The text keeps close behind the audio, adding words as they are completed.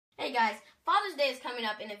Okay guys, Father's Day is coming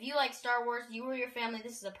up, and if you like Star Wars, you or your family,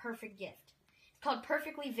 this is a perfect gift. It's called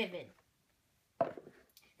Perfectly Vivid.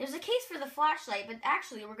 There's a case for the flashlight, but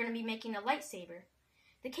actually we're going to be making a lightsaber.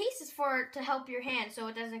 The case is to help your hand so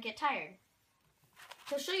it doesn't get tired.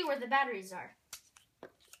 He'll show you where the batteries are.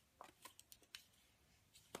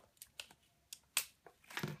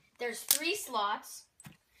 There's 3 slots,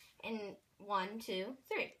 and 1, 2, 3.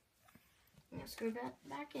 I'm going to screw that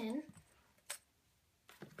back in.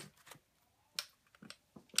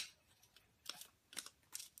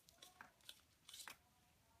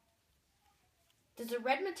 There's a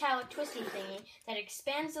red metallic twisty thingy that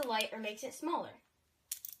expands the light or makes it smaller.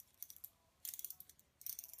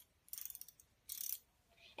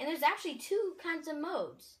 And there's actually 2 kinds of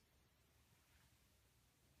modes.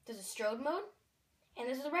 There's a strobe mode, and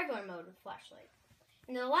there's a regular mode with flashlight.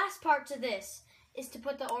 And the last part to this is to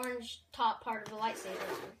put the orange top part of the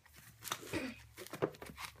lightsaber on.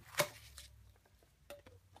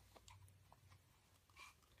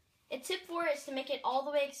 A tip for it is to make it all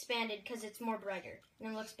the way expanded because it's more brighter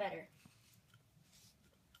and it looks better.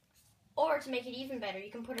 Or to make it even better, you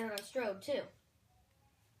can put it on strobe too.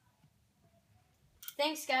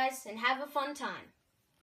 Thanks guys, and have a fun time.